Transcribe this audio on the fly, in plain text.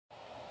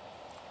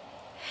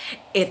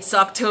It's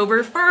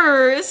October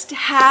 1st.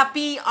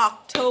 Happy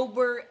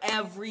October,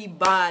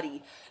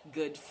 everybody.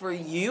 Good for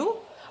you?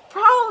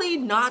 Probably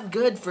not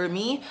good for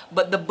me,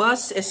 but the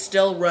bus is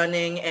still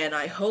running and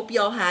I hope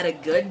y'all had a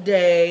good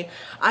day.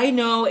 I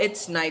know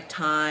it's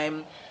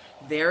nighttime.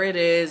 There it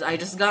is. I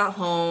just got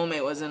home.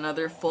 It was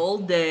another full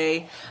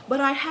day,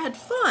 but I had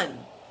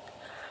fun.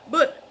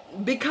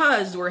 But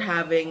because we're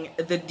having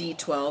the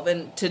D12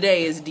 and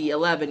today is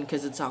D11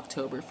 because it's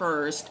October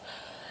 1st,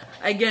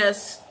 I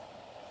guess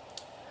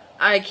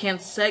I can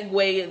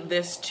segue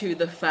this to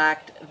the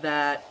fact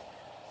that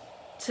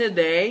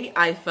today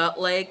I felt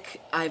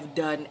like I've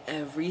done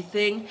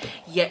everything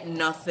yet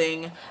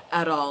nothing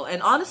at all.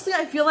 And honestly,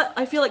 I feel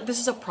like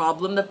this is a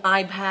problem that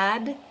I've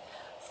had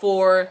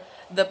for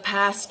the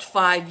past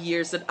 5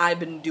 years that I've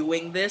been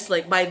doing this.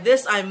 Like by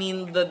this I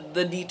mean the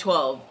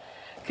D12.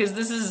 Cuz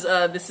this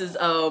is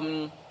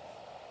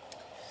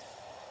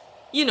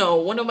you know,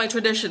 one of my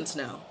traditions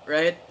now,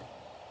 right?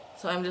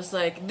 So I'm just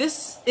like,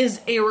 this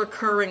is a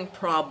recurring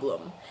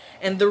problem.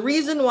 And the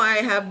reason why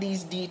I have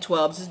these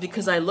D12s is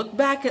because I look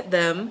back at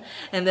them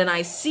and then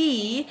I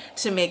see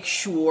to make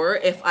sure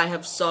if I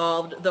have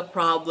solved the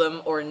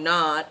problem or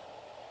not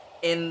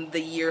in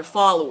the year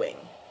following.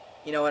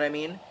 You know what I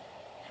mean?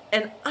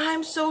 And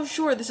I'm so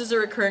sure this is a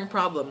recurring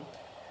problem.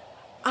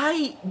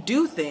 I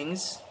do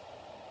things,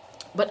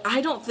 but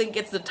I don't think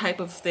it's the type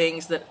of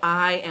things that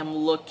I am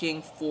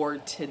looking for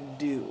to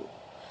do.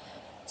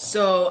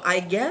 So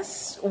I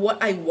guess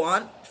what I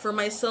want for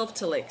myself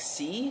to like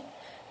see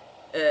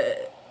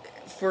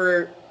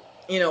for,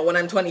 you know, when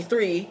I'm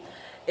 23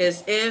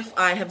 is if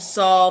I have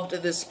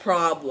solved this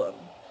problem.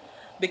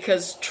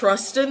 Because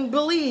trust and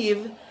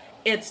believe,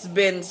 it's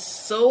been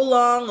so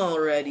long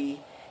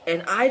already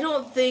and I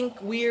don't think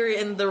we're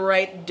in the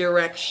right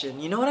direction.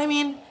 You know what I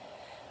mean?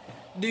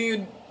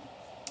 Dude,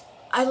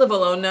 I live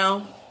alone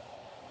now.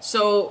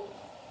 So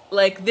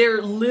like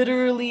there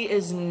literally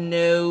is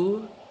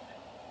no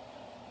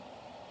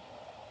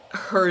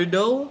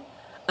hurdle,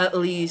 at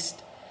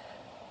least,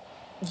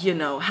 you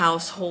know,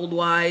 household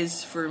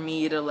wise, for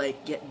me to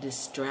like get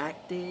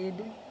distracted.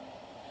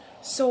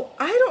 So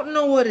I don't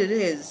know what it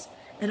is.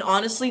 And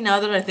honestly, now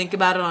that I think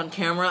about it on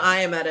camera, I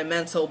am at a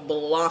mental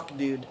block,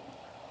 dude.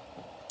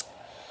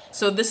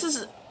 So this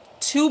is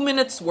 2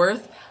 minutes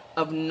worth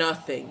of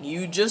nothing.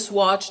 You just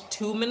watched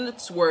 2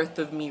 minutes worth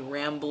of me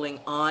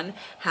rambling on.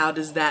 How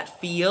does that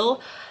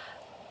feel?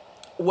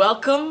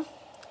 Welcome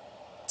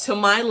to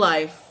my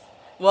life.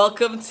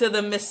 Welcome to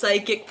the Miss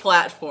Psychic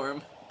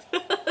platform.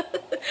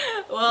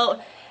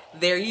 Well,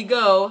 there you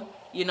go.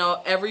 You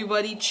know,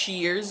 everybody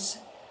cheers.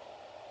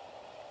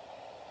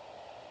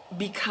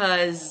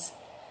 Because,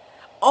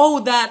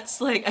 oh,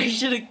 that's like, I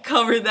should have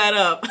covered that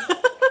up.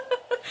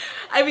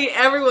 I mean,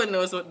 everyone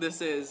knows what this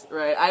is,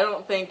 right? I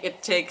don't think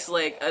it takes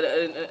like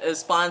a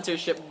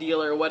sponsorship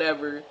deal or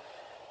whatever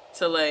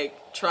to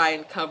like try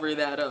and cover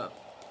that up.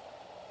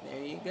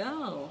 There you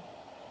go.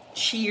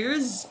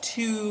 Cheers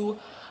to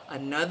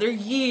another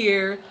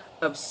year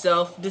of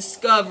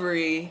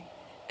self-discovery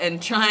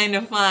and trying to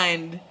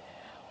find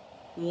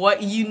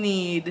what you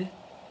need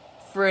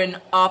for an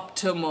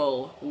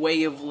optimal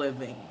way of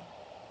living.